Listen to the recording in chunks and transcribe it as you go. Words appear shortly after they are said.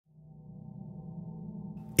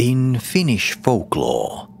In Finnish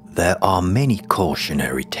folklore, there are many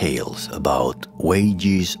cautionary tales about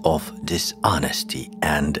wages of dishonesty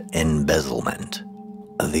and embezzlement.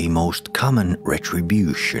 The most common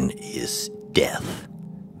retribution is death,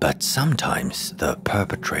 but sometimes the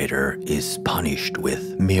perpetrator is punished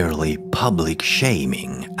with merely public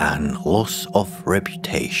shaming and loss of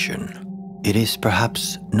reputation. It is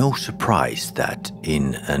perhaps no surprise that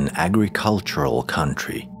in an agricultural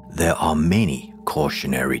country there are many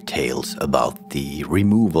cautionary tales about the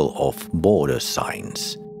removal of border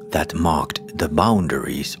signs that marked the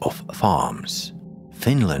boundaries of farms.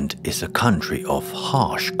 Finland is a country of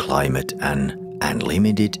harsh climate and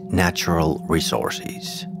unlimited natural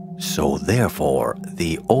resources. So therefore,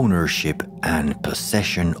 the ownership and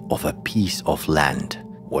possession of a piece of land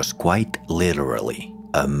was quite literally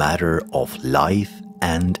a matter of life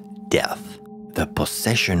and death. The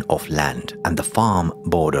possession of land and the farm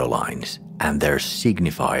borderlines and their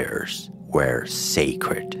signifiers were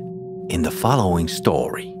sacred. In the following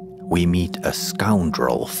story, we meet a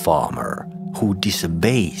scoundrel farmer who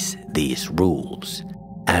disobeys these rules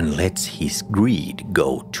and lets his greed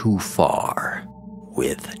go too far,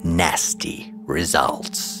 with nasty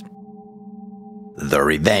results. The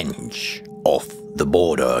Revenge of the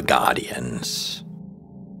Border Guardians.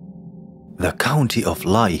 The county of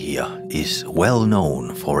Laihia is well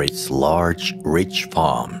known for its large, rich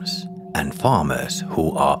farms and farmers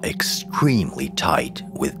who are extremely tight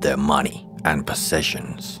with their money and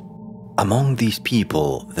possessions. Among these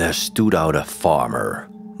people, there stood out a farmer,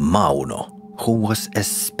 Mauno, who was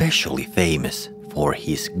especially famous for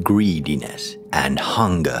his greediness and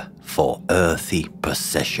hunger for earthy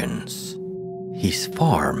possessions. His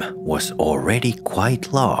farm was already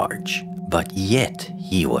quite large, but yet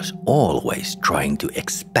he was always trying to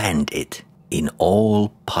expand it in all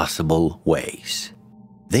possible ways.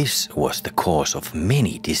 This was the cause of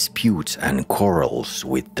many disputes and quarrels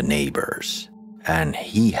with the neighbors, and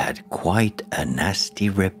he had quite a nasty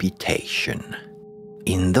reputation.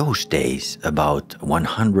 In those days, about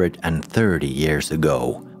 130 years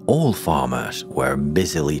ago, all farmers were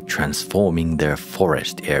busily transforming their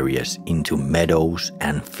forest areas into meadows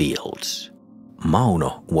and fields.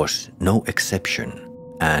 Mauno was no exception,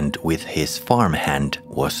 and with his farmhand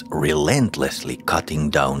was relentlessly cutting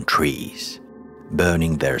down trees,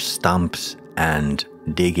 burning their stumps and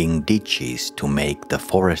digging ditches to make the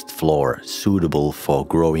forest floor suitable for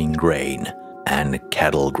growing grain and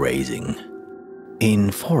cattle grazing.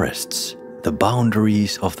 In forests, the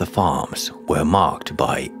boundaries of the farms were marked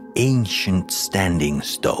by ancient standing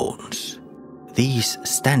stones. These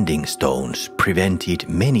standing stones prevented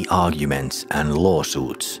many arguments and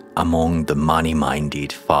lawsuits among the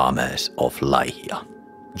money-minded farmers of Laihia.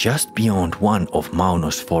 Just beyond one of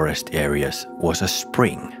Mauno's forest areas was a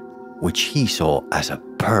spring, which he saw as a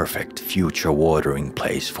perfect future watering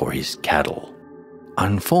place for his cattle.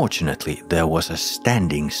 Unfortunately, there was a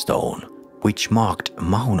standing stone which marked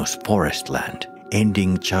Mauno's forest land,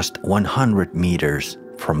 ending just 100 meters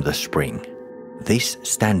from the spring. This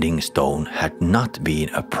standing stone had not been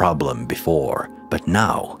a problem before, but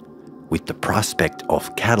now, with the prospect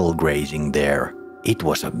of cattle grazing there, it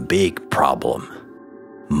was a big problem.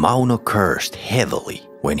 Mauno cursed heavily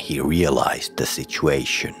when he realized the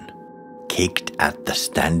situation, kicked at the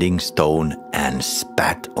standing stone and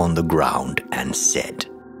spat on the ground and said,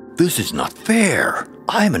 "This is not fair.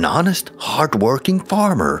 I'm an honest, hard-working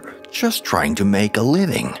farmer, just trying to make a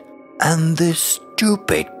living. And this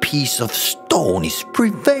stupid piece of stone is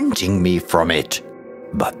preventing me from it."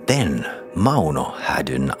 But then Mauno had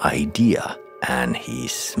an idea, and he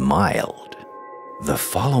smiled. The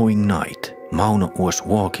following night, Mauno was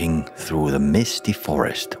walking through the misty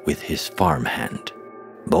forest with his farmhand.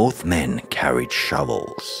 Both men carried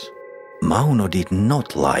shovels. Mauno did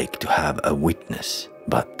not like to have a witness,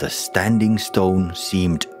 but the standing stone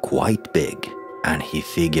seemed quite big, and he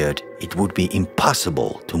figured it would be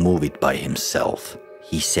impossible to move it by himself.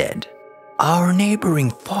 He said, "Our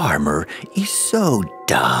neighboring farmer is so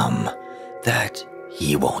dumb that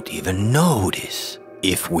he won't even notice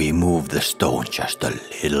if we move the stone just a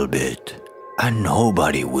little bit, and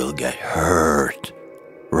nobody will get hurt,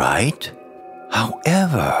 right?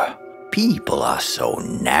 However, people are so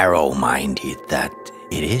narrow-minded that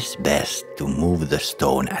it is best to move the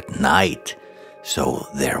stone at night, so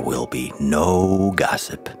there will be no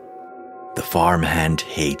gossip." The farmhand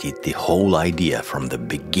hated the whole idea from the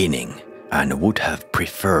beginning and would have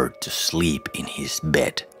preferred to sleep in his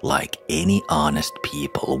bed like any honest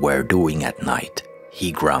people were doing at night.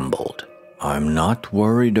 He grumbled, "I'm not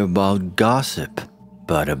worried about gossip,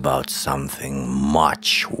 but about something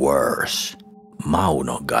much worse."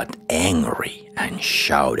 Mauno got angry and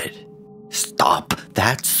shouted, "Stop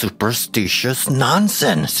that superstitious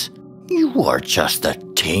nonsense! You are just a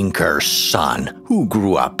tinker's son who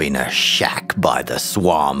grew up in a shack by the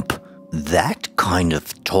swamp. That kind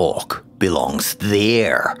of talk belongs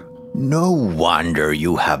there. No wonder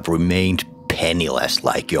you have remained penniless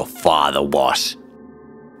like your father was."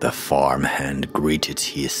 The farmhand gritted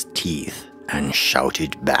his teeth and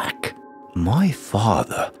shouted back, "My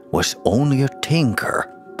father was only a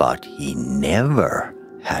tinker, but he never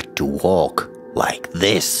had to walk like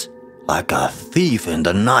this, like a thief in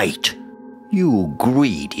the night. You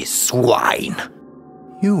greedy swine!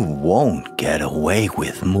 You won't get away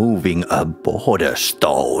with moving a border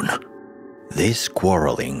stone." This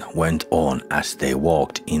quarreling went on as they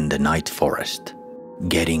walked in the night forest,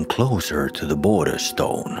 getting closer to the border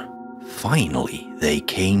stone. Finally, they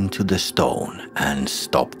came to the stone and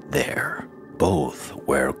stopped there. Both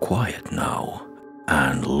were quiet now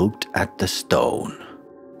and looked at the stone.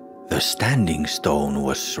 The standing stone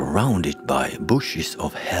was surrounded by bushes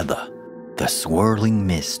of heather. The swirling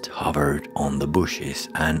mist hovered on the bushes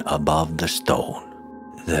and above the stone.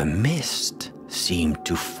 The mist seemed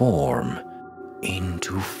to form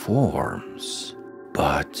into forms,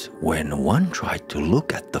 but when one tried to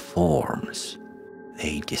look at the forms,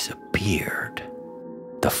 they disappeared.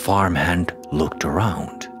 The farmhand looked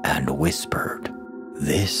around and whispered,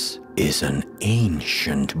 "This is an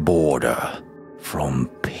ancient border from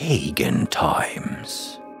pagan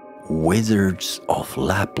times. Wizards of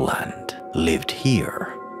Lapland lived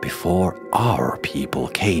here before our people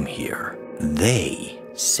came here. They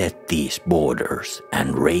set these borders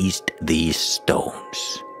and raised these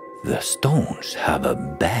stones. The stones have a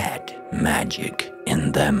bad magic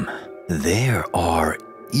in them. There are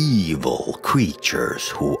evil creatures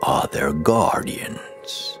who are their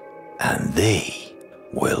guardians, and they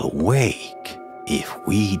will wake if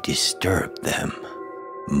we disturb them."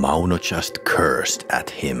 Mauno just cursed at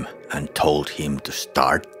him and told him to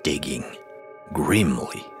start digging.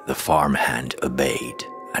 Grimly, the farmhand obeyed,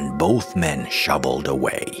 and both men shoveled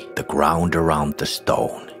away the ground around the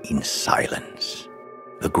stone in silence.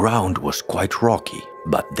 The ground was quite rocky,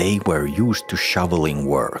 but they were used to shoveling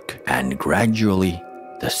work, and gradually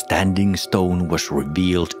the standing stone was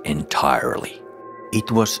revealed entirely.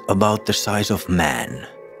 It was about the size of man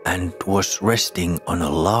and was resting on a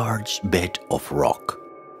large bed of rock.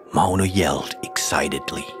 Mauno yelled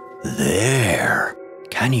excitedly, "There!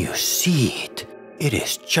 Can you see it? It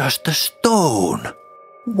is just a stone!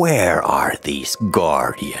 Where are these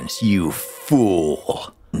guardians, you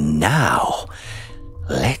fool? Now,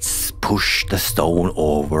 let's push the stone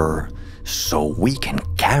over so we can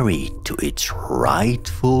carry it to its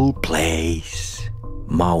rightful place."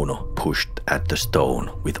 Mauno pushed at the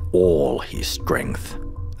stone with all his strength.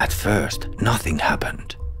 At first, nothing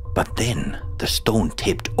happened, but then the stone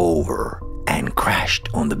tipped over and crashed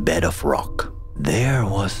on the bed of rock. There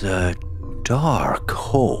was a dark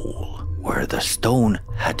hole where the stone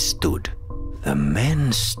had stood. The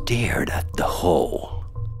men stared at the hole.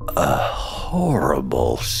 A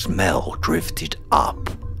horrible smell drifted up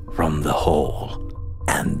from the hole,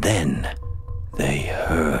 and then they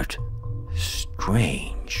heard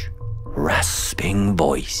strange, rasping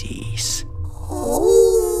voices.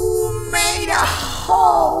 "Who made a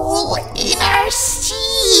hole in our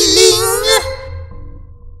ceiling?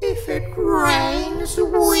 If it rains,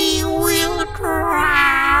 we will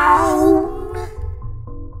drown.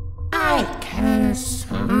 I can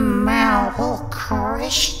smell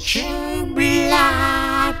Christian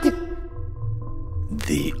blood."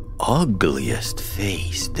 The ugliest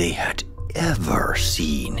face they had ever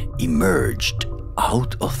seen emerged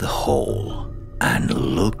out of the hole and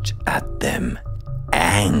looked at them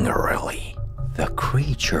angrily. The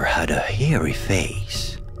creature had a hairy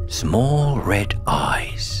face, small red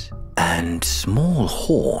eyes, and small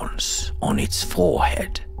horns on its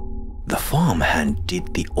forehead. The farmhand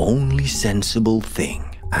did the only sensible thing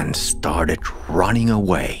and started running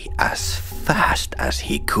away as fast as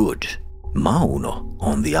he could. Mauno,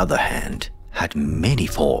 on the other hand, had many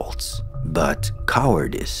faults, but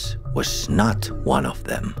cowardice was not one of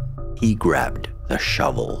them. He grabbed the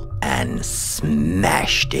shovel and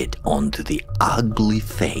smashed it onto the ugly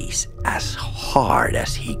face as hard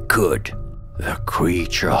as he could. The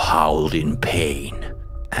creature howled in pain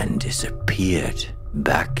and disappeared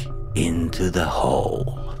back into the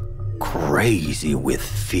hole. Crazy with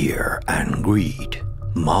fear and greed,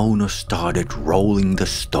 Mauno started rolling the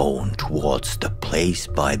stone towards the place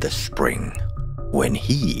by the spring. When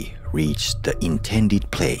he reached the intended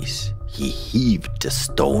place, he heaved the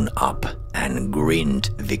stone up and grinned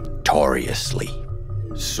victoriously.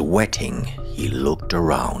 Sweating, he looked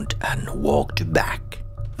around and walked back.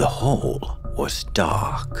 The hole was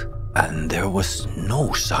dark, and there was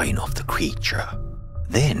no sign of the creature.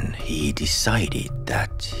 Then he decided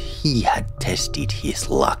that he had tested his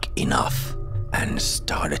luck enough and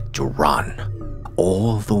started to run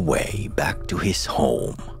all the way back to his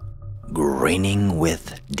home, grinning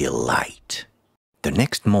with delight. The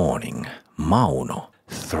next morning, Mauno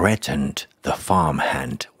threatened the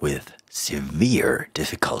farmhand with severe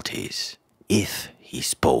difficulties if he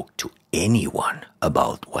spoke to anyone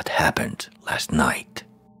about what happened last night.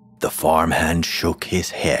 The farmhand shook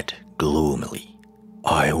his head gloomily.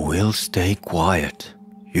 "I will stay quiet.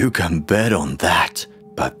 You can bet on that.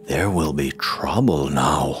 But there will be trouble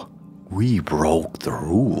now. We broke the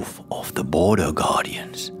roof of the border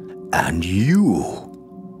guardians, and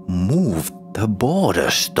you moved the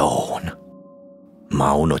border stone."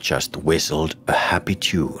 Mauno just whistled a happy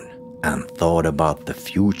tune and thought about the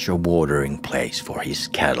future watering place for his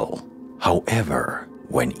cattle. However,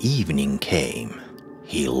 when evening came,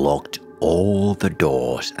 he locked all the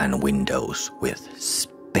doors and windows with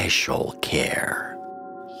special care.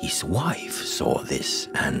 His wife saw this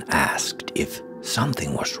and asked if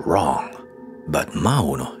something was wrong, but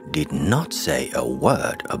Mauno did not say a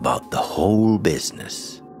word about the whole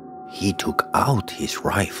business. He took out his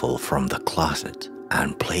rifle from the closet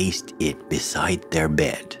and placed it beside their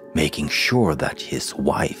bed, making sure that his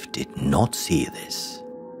wife did not see this.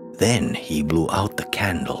 Then he blew out the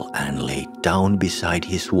candle and lay down beside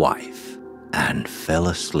his wife and fell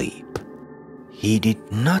asleep. He did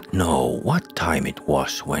not know what time it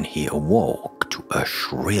was when he awoke to a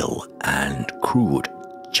shrill and crude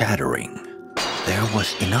chattering. There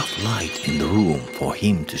was enough light in the room for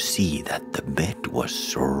him to see that the bed was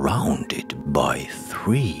surrounded by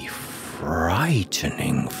 3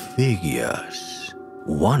 frightening figures.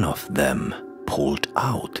 One of them pulled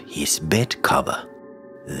out his bed cover.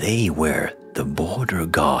 They were the border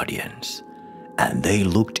guardians, and they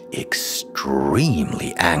looked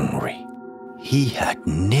extremely angry. He had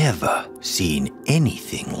never seen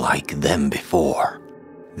anything like them before.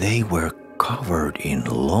 They were covered in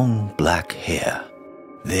long black hair.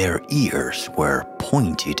 Their ears were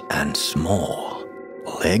pointed and small.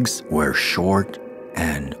 Legs were short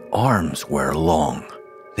and arms were long.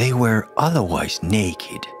 They were otherwise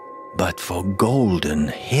naked, but for golden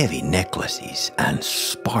heavy necklaces and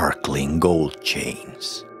sparkling gold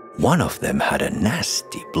chains. One of them had a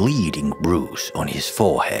nasty bleeding bruise on his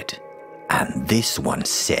forehead, and this one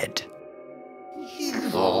said,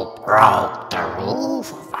 "You broke the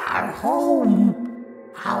roof of our home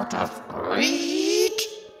out of greed.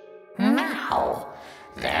 Now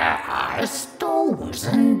there are stones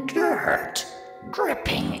and dirt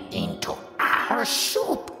dripping into our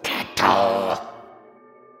soup kettle."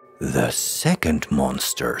 The second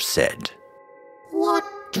monster said, "What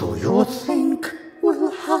do you think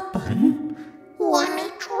will happen when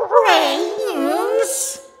it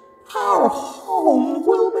rains? Our home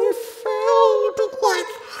will be filled with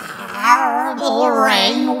horrible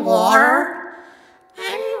rainwater,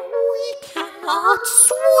 and we cannot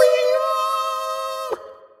swim."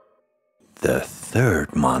 The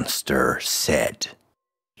third monster said,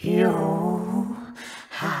 "You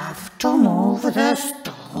have to move the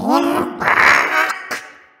stone back.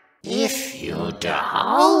 If you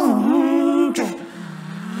don't,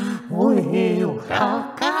 we will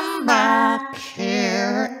come back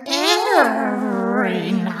here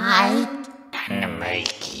every night and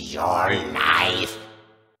make your life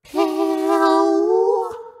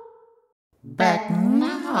hell. But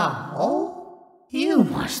now you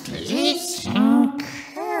must listen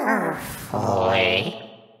carefully.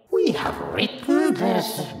 We have written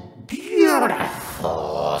this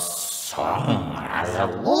beautiful song as a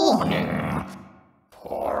warning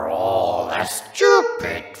for all the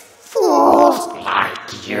stupid fools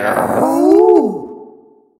like you."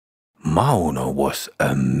 Mauno was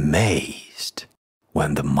amazed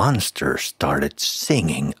when the monster started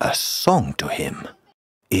singing a song to him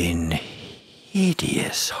in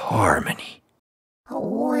hideous harmony.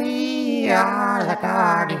 "We are the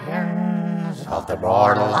guardians of the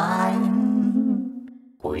borderline.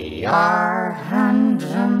 We are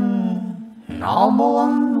handsome, noble,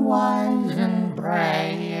 and wise and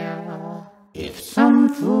brave. If some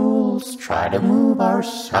fools try to move our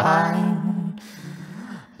sign,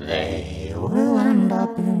 they will end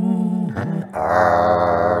up in an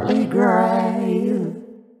early grave."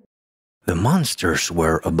 The monsters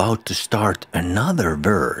were about to start another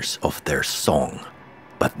verse of their song,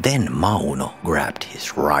 but then Mauno grabbed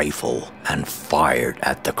his rifle and fired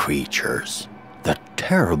at the creatures. The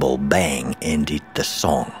terrible bang ended the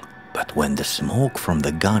song, But when the smoke from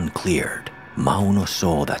the gun cleared, Mauno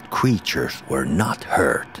saw that creatures were not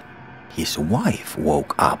hurt. His wife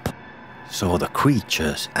woke up, saw the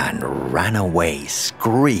creatures, and ran away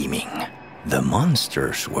screaming. The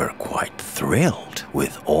monsters were quite thrilled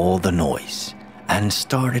with all the noise and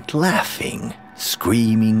started laughing,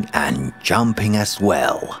 screaming, and jumping as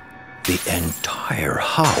well. The entire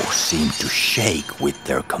house seemed to shake with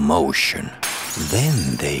their commotion.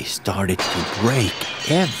 Then they started to break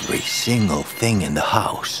every single thing in the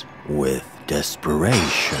house. With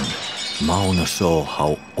desperation, Mauno saw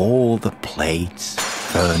how all the plates,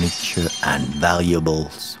 furniture, and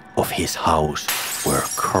valuables of his house were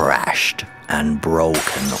crashed and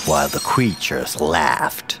broken while the creatures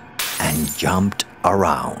laughed and jumped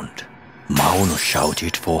around. Mauno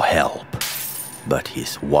shouted for help, but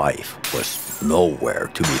his wife was nowhere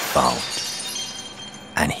to be found,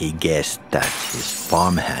 and he guessed that his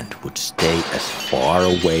farmhand would stay as far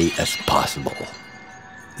away as possible.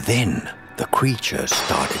 Then the creatures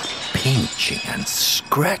started pinching and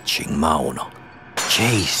scratching Mauno,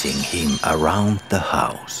 chasing him around the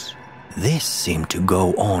house. This seemed to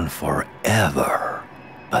go on forever,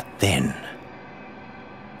 but then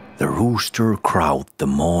the rooster crowed the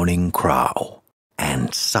morning crow,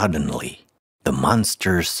 and suddenly the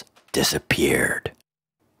monsters disappeared.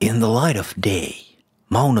 In the light of day,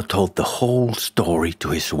 Mauno told the whole story to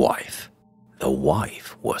his wife. The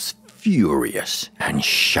wife was furious and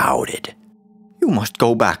shouted, "You must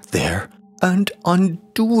go back there and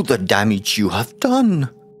undo the damage you have done.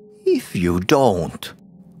 If you don't,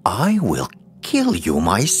 I will kill you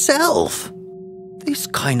myself. This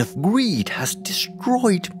kind of greed has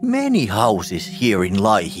destroyed many houses here in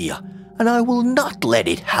Laihia, and I will not let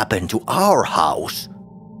it happen to our house."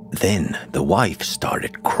 Then the wife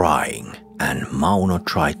started crying, and Mauno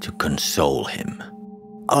tried to console him.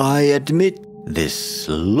 "I admit this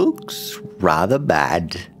looks rather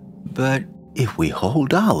bad, but if we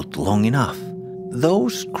hold out long enough,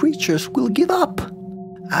 those creatures will give up.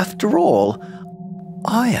 After all,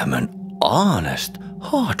 I am an honest,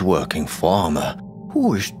 hard-working farmer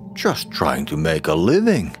who is just trying to make a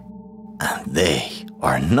living, and they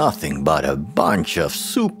are nothing but a bunch of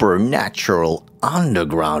supernatural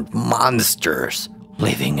underground monsters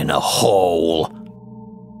living in a hole."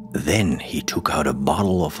 Then he took out a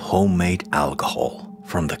bottle of homemade alcohol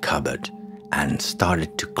from the cupboard and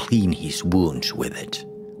started to clean his wounds with it,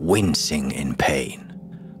 wincing in pain.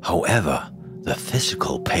 However, the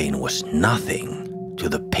physical pain was nothing to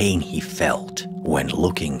the pain he felt when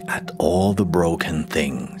looking at all the broken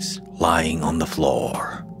things lying on the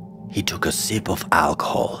floor. He took a sip of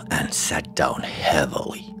alcohol and sat down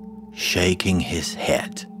heavily, shaking his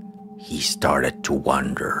head. He started to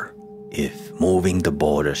wonder if moving the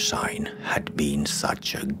border sign had been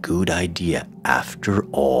such a good idea after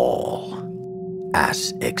all.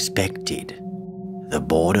 As expected, the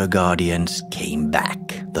border guardians came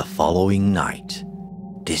back the following night,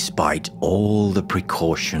 despite all the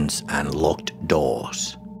precautions and locked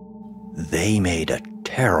doors. They made a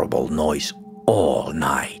terrible noise all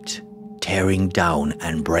night, tearing down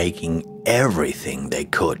and breaking everything they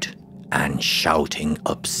could, and shouting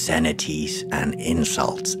obscenities and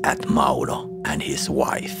insults at Mauno and his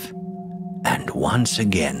wife. And once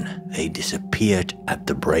again they disappeared at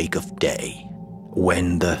the break of day.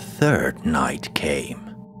 When the third night came,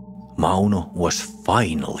 Mauno was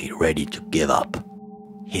finally ready to give up.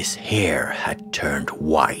 His hair had turned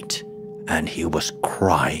white, and he was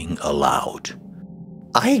crying aloud.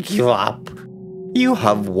 "I give up. You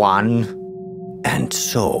have won." And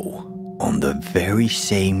so, on the very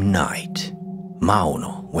same night,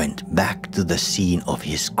 Mauno went back to the scene of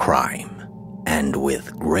his crime, and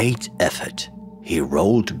with great effort, he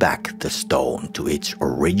rolled back the stone to its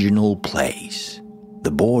original place.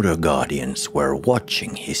 The border guardians were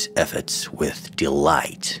watching his efforts with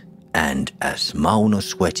delight, and as Mauno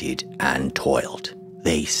sweated and toiled,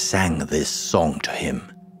 they sang this song to him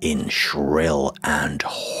in shrill and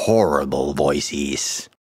horrible voices.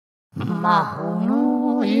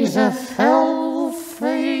 Mauno is a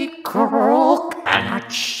filthy crook and a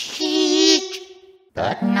cheat,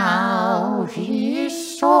 but now he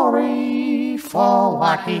is sorry for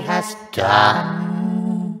what he has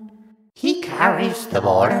done. He carries the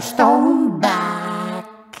border stone back,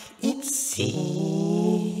 it's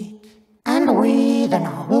it, and we the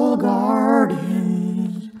noble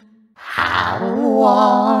guardians have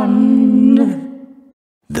won.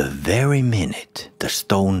 The very minute the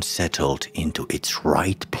stone settled into its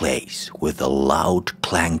right place with a loud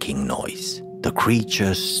clanking noise, the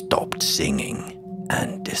creatures stopped singing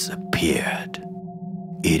and disappeared.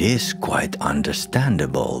 It is quite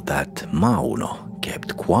understandable that Mauno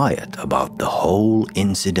kept quiet about the whole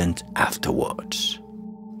incident afterwards.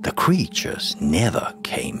 The creatures never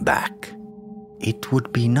came back. It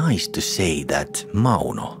would be nice to say that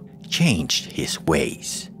Mauno changed his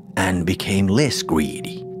ways and became less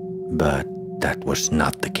greedy, but that was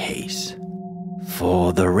not the case.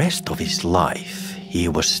 For the rest of his life, he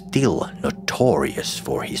was still notorious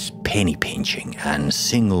for his penny pinching and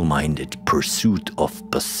single-minded pursuit of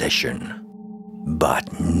possession.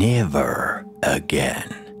 But never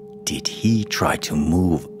again did he try to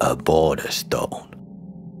move a border stone,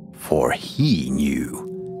 for he knew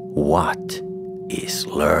what is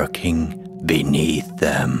lurking beneath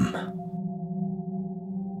them.